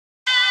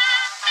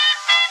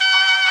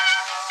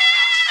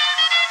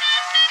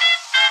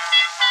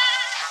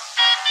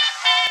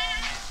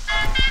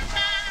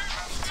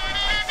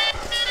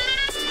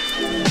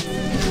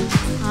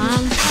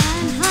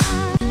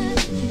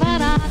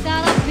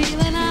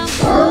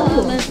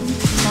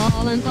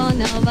falling for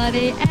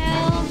nobody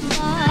else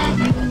but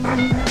you.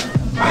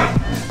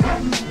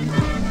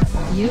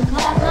 You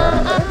caught my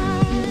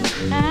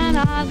eye, and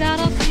I've got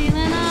a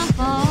feeling I'm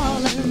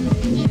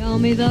falling. Show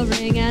me the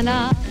ring and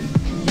I'll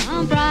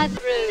jump right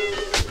through.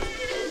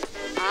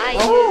 I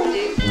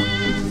used to.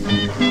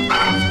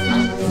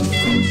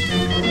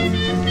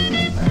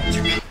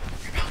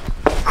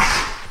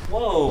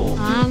 Whoa.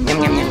 I'm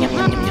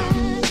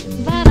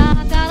falling, but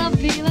I've got a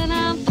feeling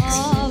I'm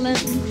falling,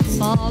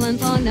 falling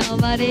for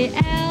nobody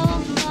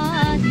else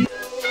but you.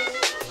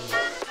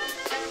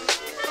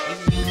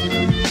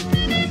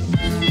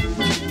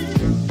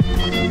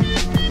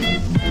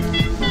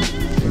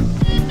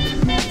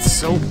 It's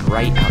so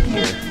bright out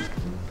here.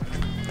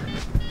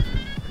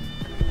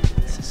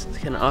 This is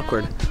kind of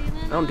awkward.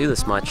 I don't do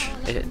this much,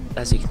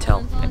 as you can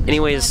tell.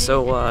 Anyways,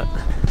 so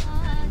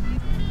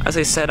as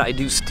I said, I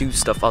do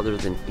stuff other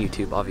than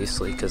YouTube,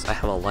 obviously, because I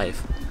have a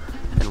life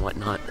and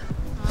whatnot.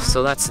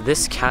 So that's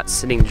this cat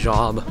sitting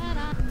job.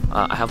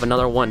 I have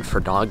another one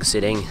for dog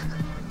sitting,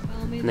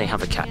 and they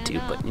have a cat too,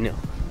 but you know,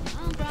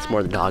 it's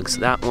more the dogs.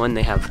 That one,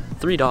 they have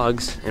 3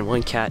 dogs and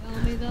 1 cat.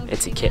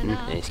 It's a kitten,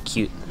 and it's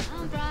cute,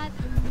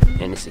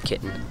 and it's a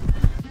kitten.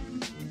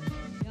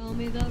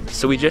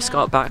 So we just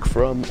got back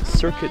from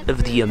Circuit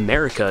of the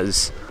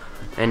Americas,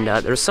 and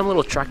there's some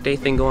little track day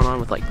thing going on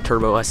with like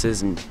Turbo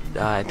S's, and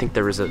I think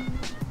there was a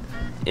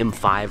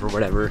M5 or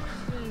whatever.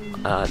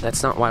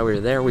 That's not why we were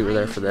there. We were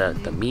there for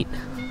the meet,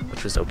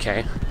 which was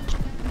okay.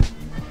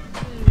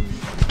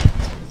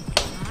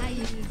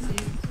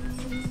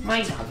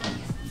 My dog,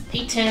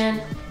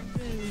 Peyton.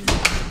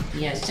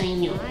 Yes, I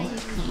know.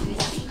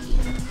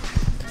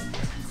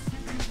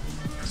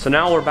 So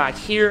now we're back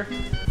here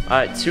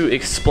to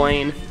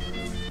explain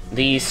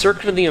the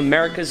Circuit of the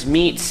Americas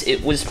meets.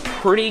 It was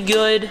pretty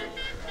good,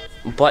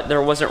 but there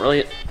wasn't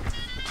really...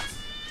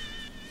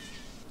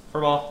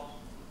 Furball.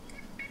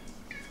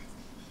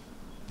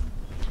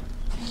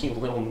 You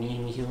little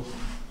mean you.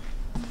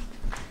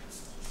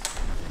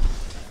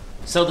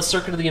 So the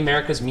Circuit of the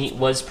Americas meet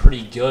was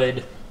pretty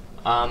good,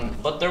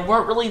 but there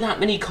weren't really that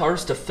many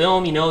cars to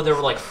film. You know, there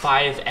were like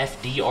 5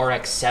 FD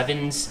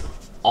RX-7s,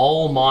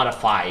 all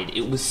modified.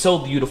 It was so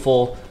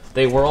beautiful.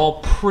 They were all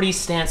pretty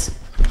stance...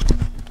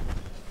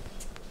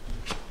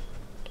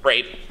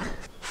 Right.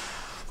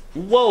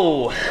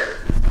 Whoa!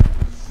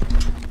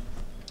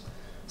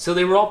 So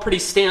they were all pretty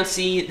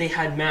stancy. They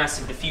had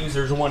massive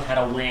diffusers. One had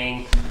a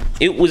wing.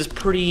 It was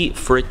pretty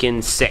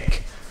freaking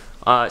sick.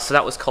 So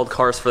that was called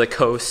Cars for the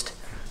Coast.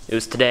 It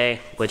was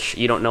today, which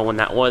you don't know when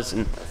that was,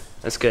 and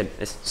that's good.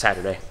 It's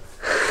Saturday.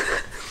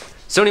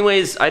 So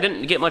anyways, I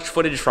didn't get much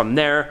footage from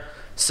there.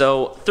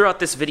 So throughout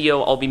this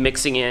video, I'll be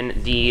mixing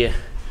in the...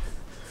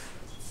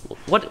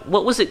 What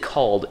was it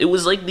called? It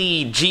was like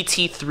the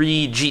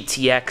GT3,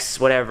 GTX,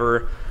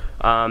 whatever,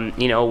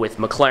 you know, with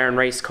McLaren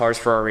race cars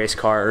for our race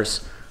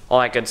cars, all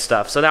that good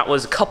stuff. So that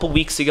was a couple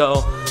weeks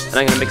ago, and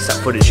I'm going to mix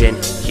that footage in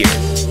here.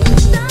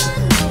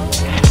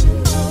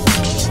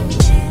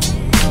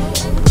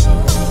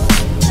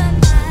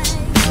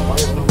 Why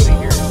is nobody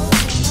here?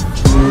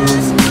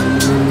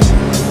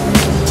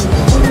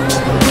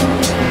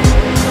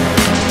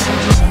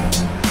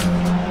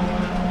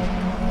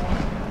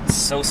 It's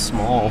so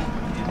small.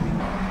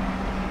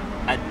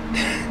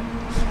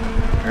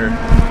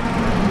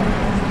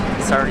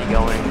 It's already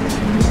going.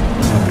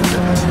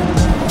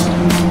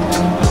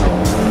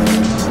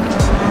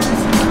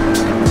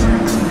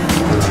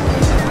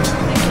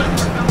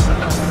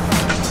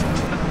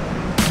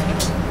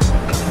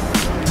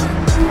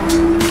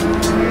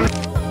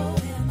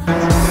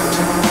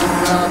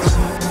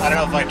 I don't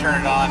know if I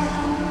turn it on.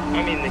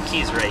 I mean, the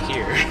key's right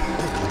here.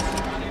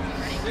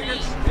 You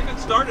can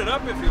start it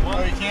up if you want.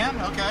 Oh, you can?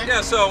 Okay.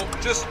 Yeah, so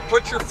just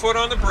put your foot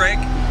on the brake,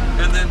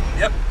 and then,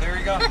 yep, there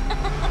you go.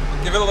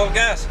 Give it a little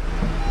gas.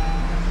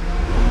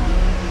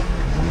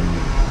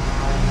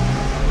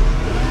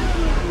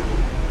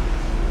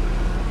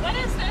 What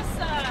is this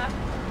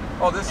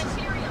Oh, this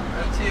material?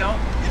 is teal.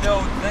 You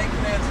know, they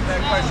can answer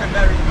that question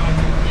better. You know,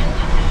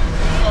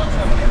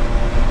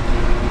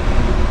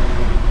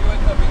 you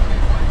went to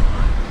VGYT?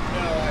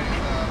 No,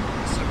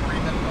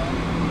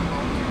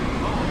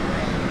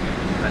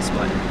 Nice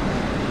button.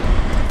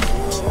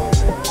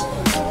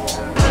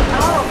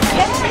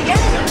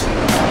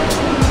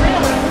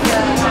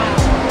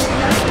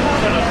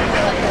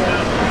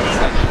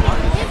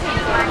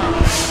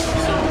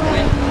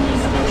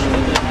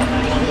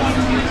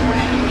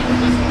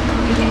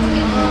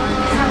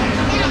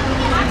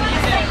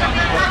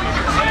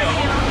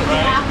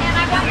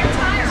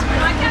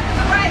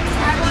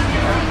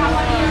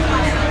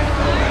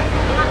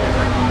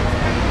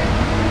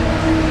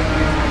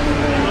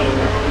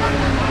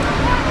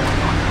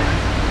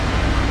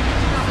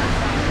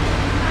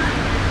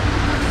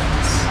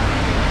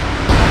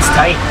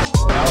 Tight.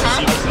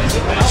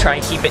 Try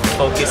and keep it in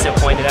focus and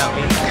point it at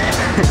me.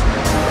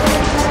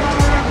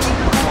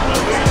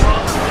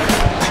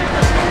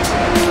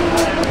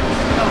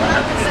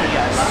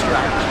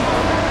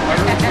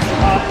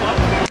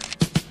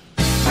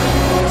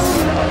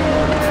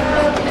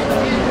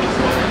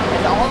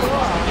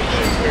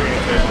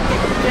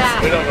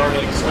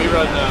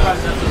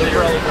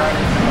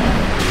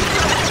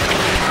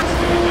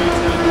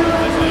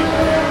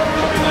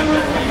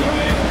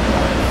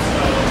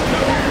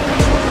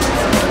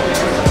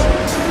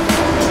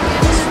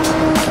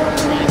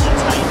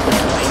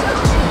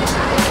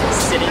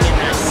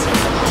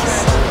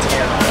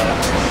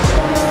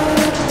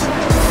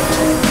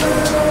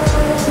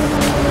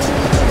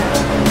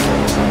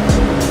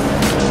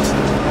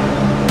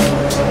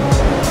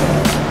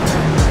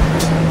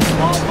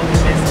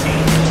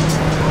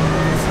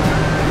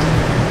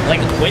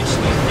 Which do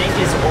you think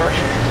is worse?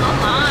 Oh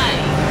my.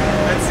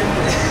 That's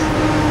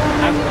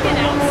I would get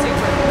out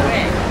super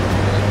quick.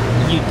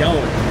 You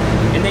don't.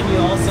 And then you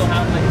also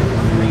have like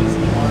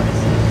crazy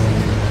artists.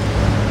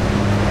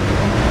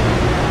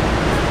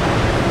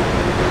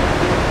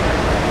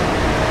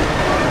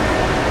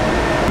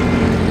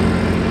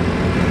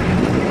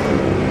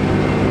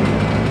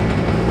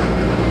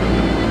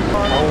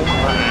 Oh my.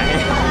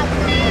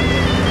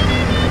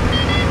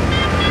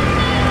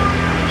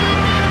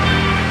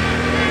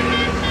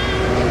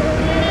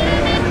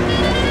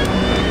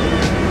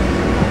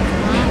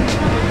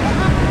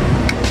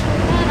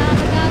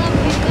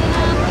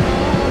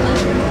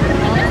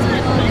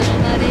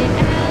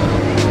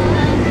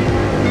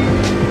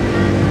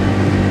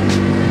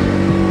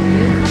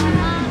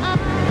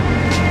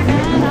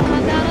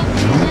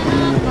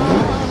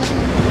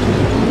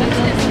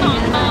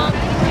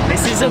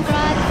 This is a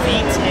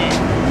V10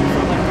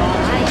 from a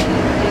COTA.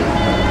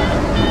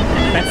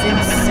 That's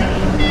insane.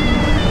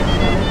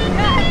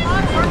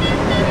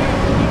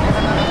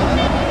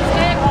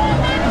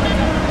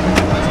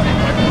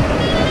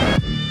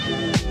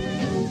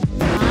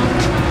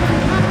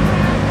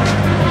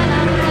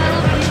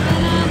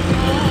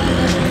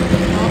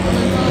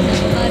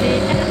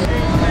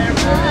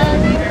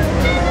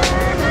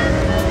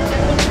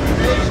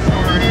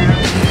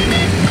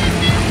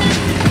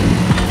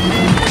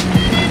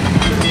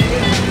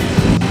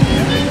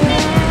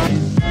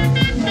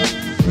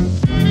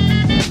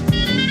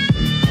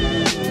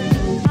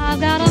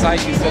 I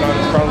use it on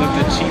is probably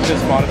the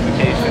cheapest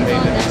modification they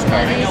did this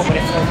car. I know, but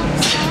it's like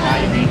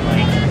driving,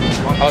 like,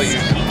 Oh,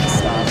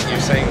 you're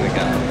saying the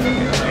gun.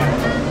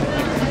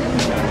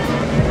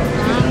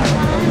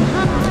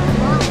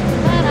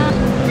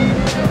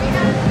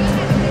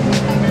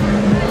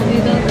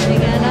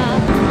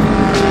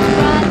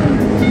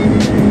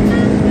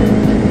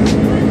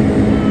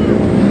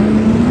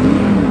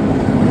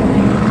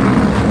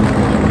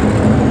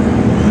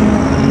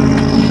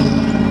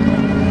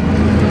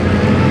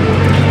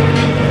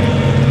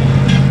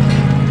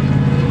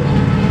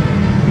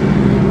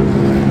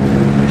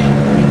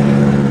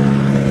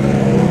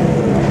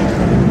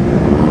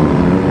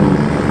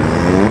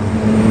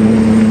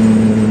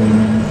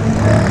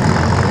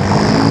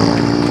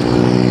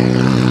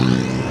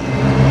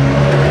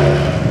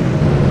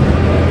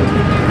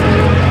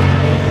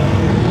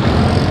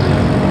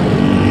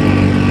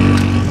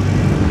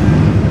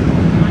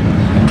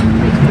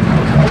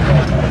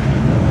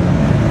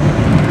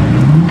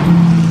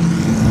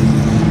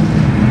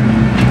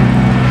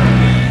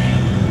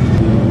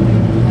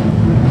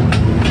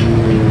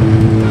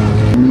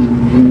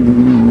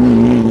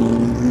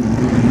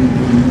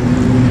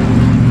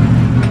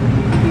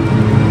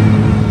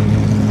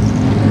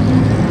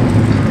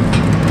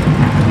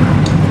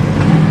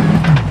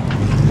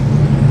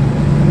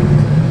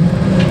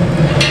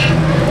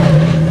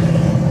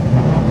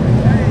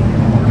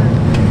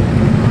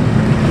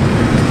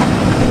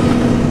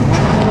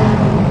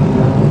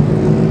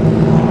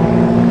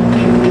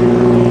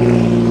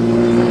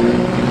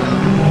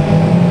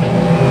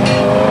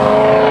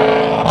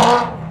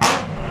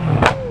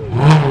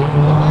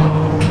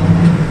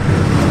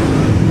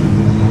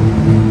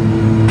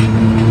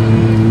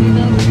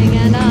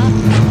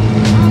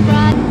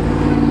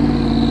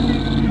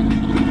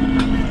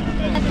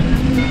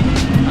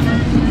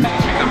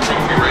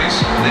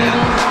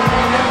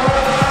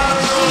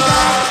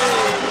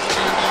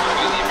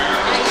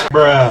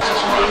 Bruh.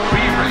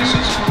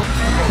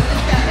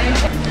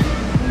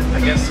 I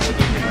guess we'll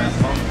do the best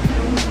one.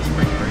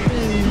 Spring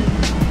breeze.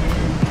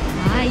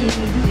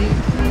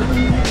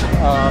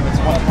 It's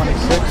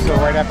 126, so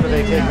right after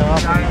they take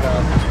off.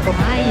 Look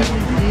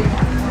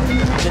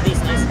at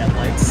these nice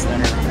headlights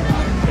that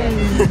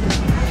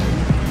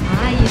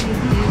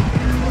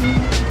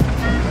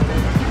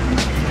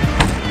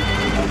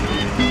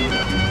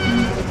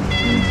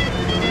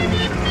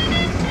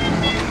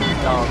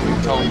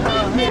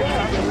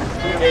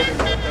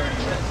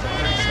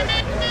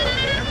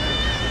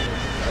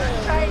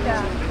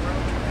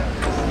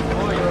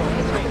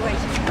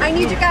I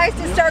need you guys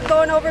to start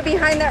going over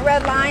behind that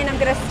red line. I'm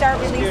going to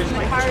start releasing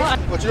the cars.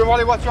 Tu veux voir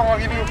les voitures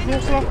arriver aux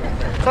courses là?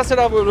 Ça c'est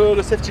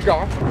le safety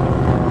car.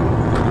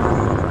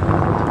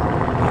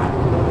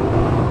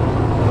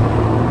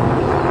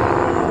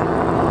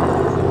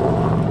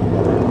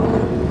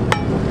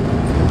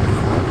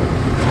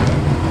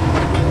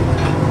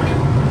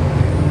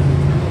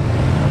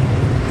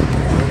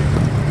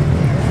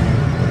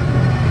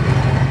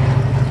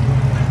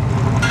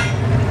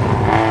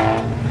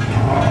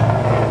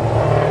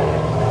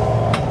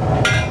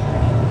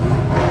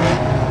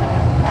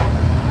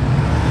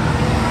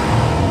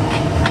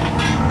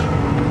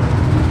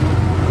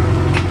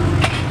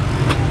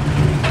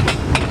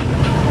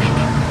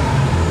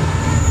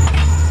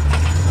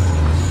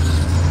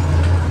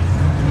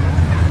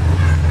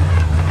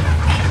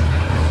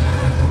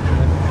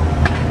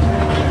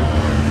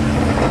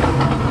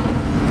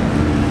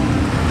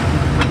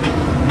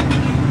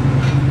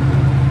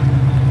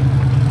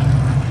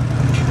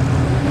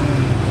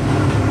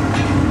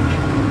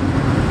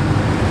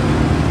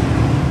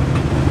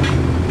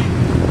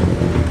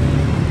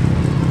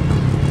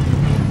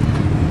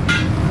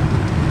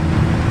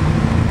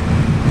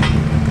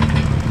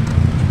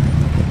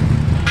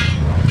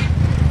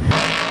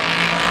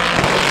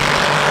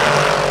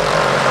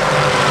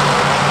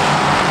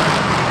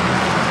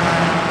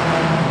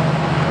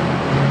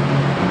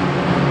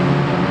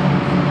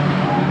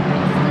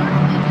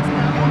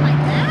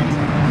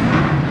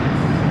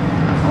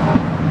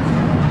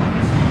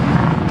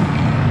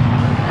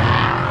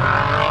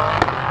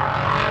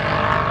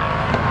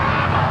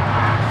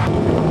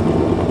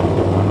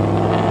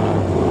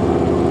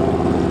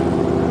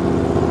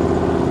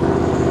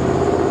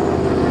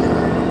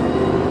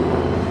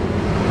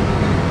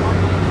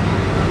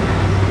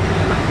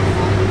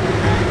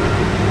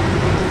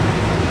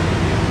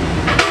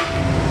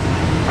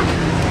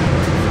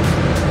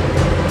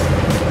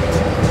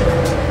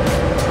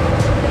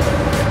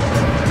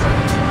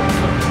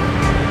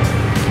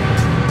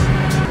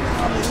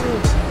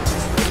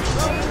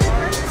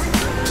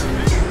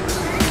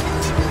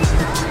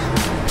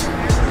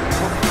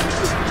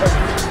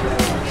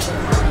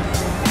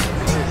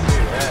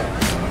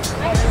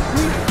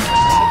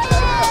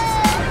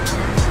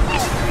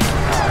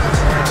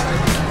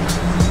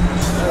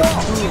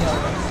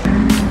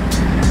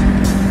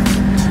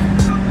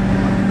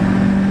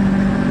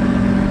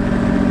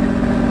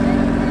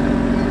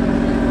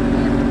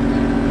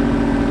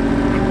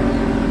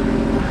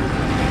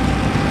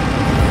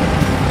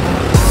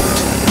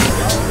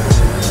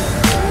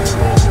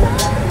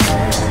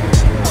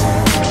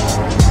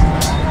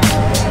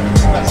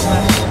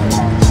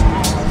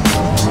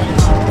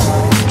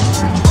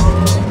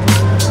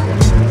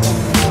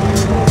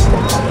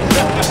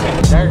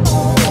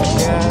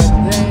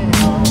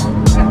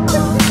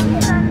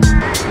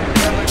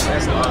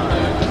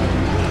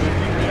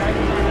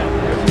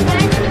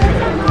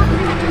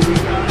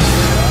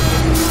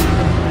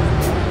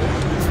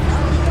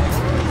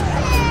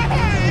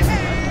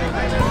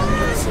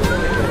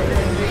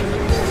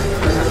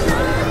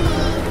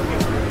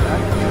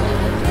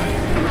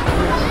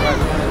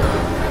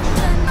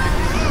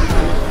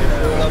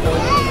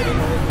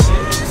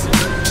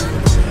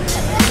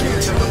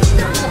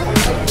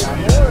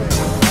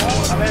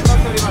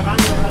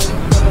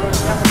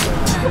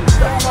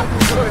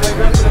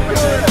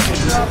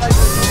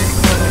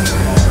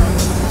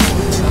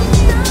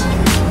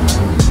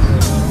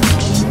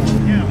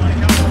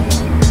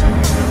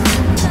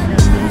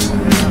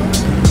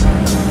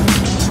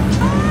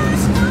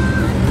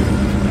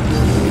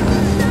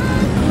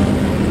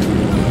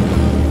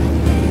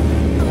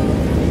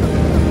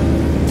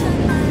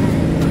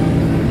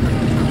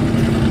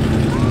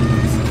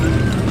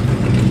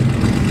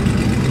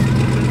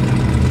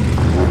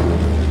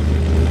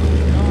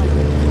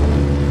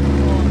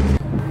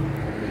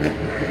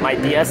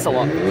 my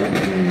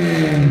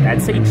DSLR.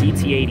 That's a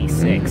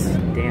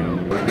GT86.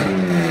 Damn.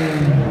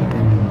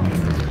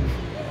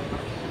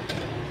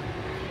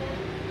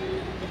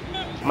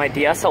 My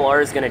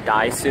DSLR is gonna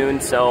die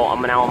soon, so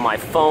I'm now on my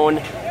phone,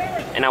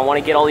 and I want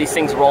to get all these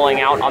things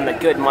rolling out on the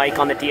good mic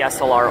on the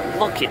DSLR.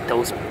 Look at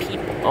those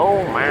people.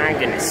 Oh my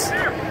goodness.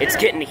 It's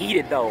getting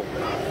heated though.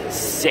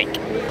 Sick.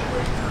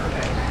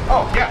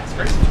 Oh, yeah, it's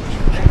great.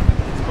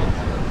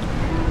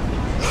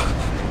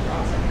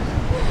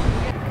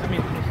 I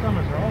mean, the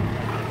summers are all.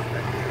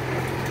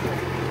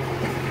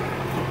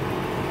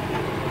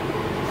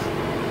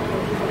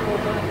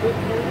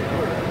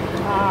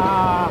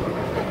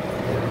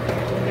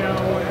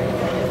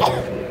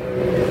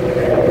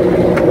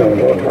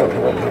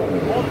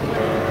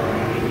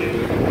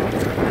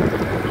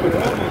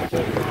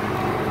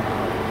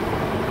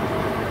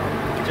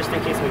 Just in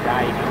case we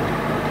die, you know?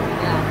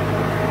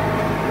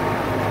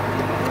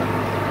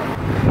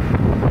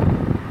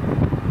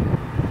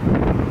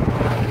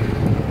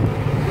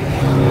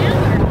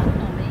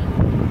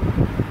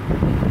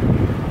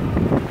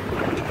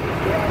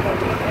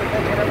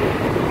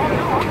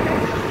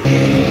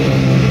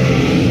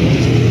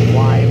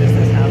 Why does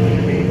this happen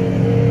to me?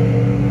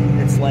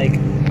 It's like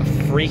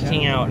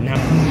freaking out now.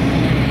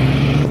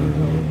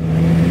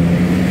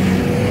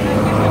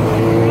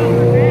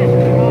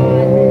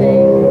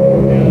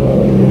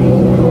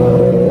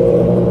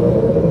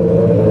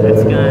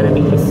 That's gonna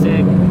be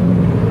sick.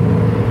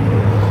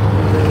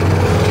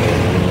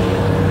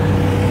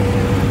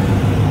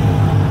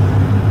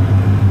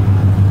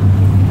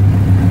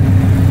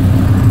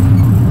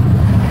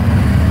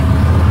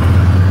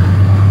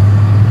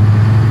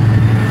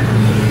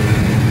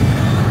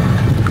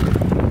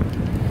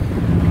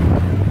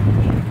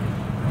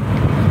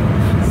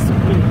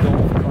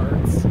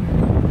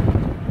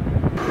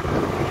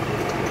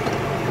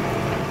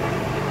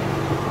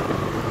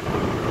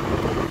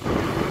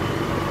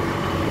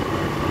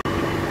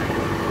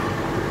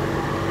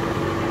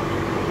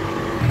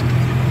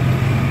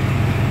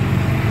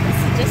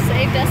 Just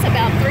saved us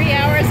about 3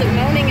 hours of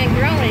moaning and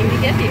groaning to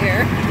get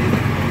here.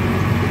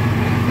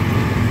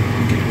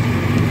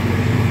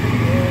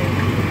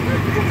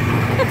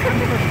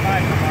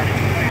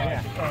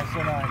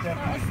 That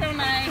was so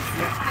nice.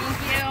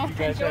 Thank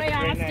you. Enjoy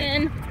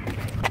Austin.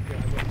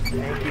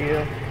 Thank you.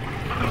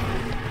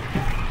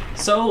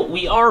 So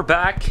we are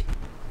back,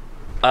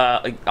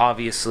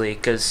 obviously,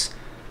 because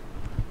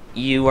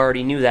you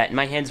already knew that.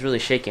 My hand's really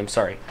shaky, I'm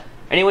sorry.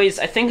 Anyways,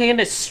 I think I'm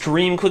gonna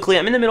stream quickly.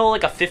 I'm in the middle of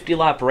like a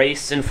 50-lap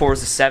race in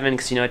Forza 7,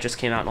 because, you know, it just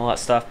came out and all that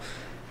stuff.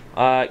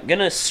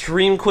 Gonna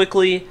stream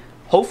quickly,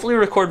 hopefully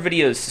record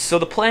videos. So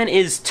the plan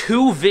is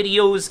 2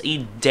 videos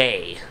a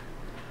day,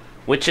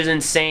 which is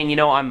insane. You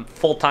know, I'm a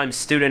full-time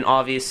student,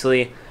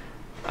 obviously.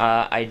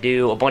 I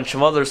do a bunch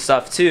of other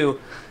stuff, too.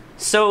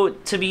 So,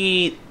 to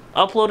be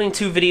uploading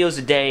 2 videos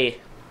a day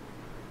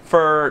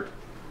for,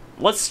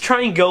 let's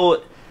try and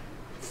go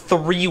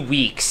 3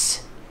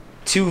 weeks,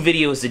 2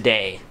 videos a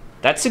day.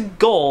 That's a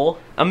goal,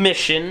 a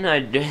mission,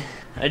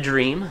 a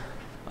dream.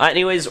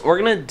 Anyways, we're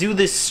gonna do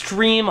this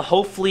stream,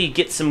 hopefully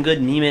get some good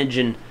image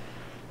and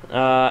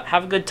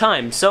have a good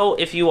time. So,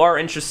 if you are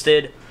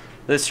interested,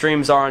 the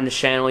streams are on the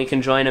channel. You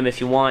can join them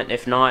if you want.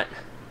 If not,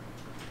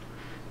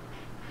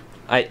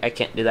 I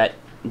can't do that.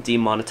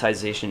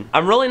 Demonetization.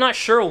 I'm really not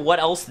sure what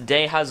else the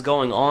day has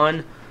going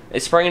on.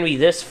 It's probably gonna be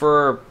this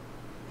for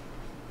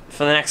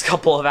the next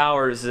couple of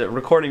hours,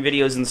 recording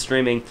videos and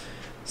streaming.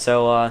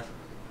 So,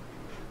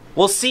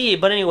 we'll see.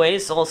 But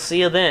anyways, I'll see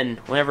you then,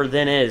 whenever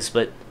then is.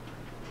 But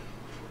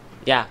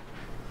yeah.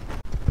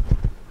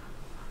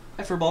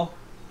 Hi, Furball.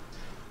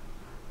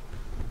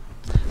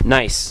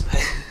 Nice.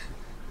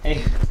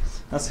 Hey,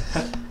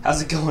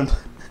 how's it going?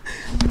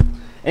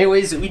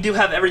 Anyways, we do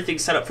have everything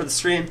set up for the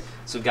stream.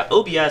 So we've got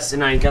OBS,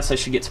 and I guess I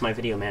should get to my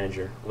video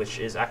manager, which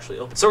is actually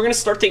open. So we're going to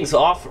start things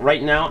off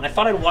right now, and I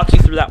thought I'd walk you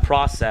through that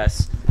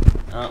process.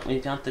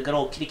 We've got the good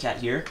old kitty cat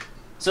here.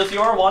 So if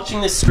you are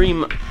watching this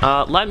stream,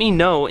 let me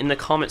know in the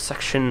comment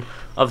section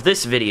of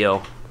this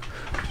video.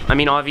 I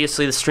mean,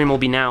 obviously the stream will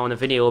be now, and the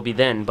video will be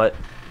then, but...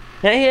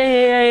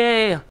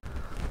 Hey!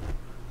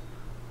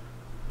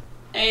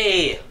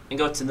 And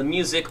go to the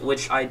music,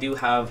 which I do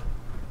have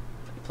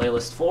a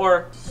playlist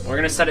for. We're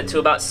going to set it to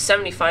about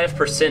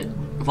 75%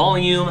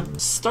 volume.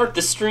 Start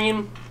the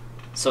stream.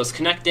 So it's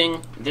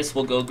connecting. This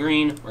will go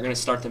green. We're going to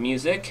start the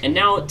music. And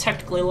now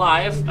technically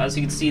live, as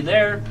you can see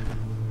there.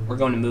 We're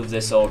going to move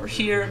this over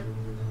here.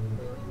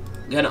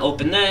 I'm going to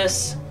open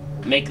this.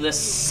 Make this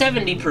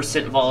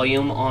 70%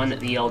 volume on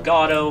the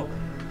Elgato.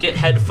 Get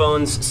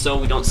headphones so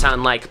we don't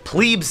sound like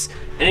plebes.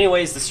 And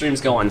anyways, the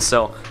stream's going.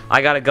 So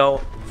I got to go.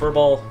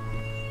 Furball.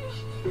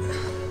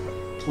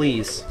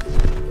 Please.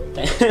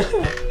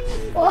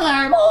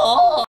 Furball.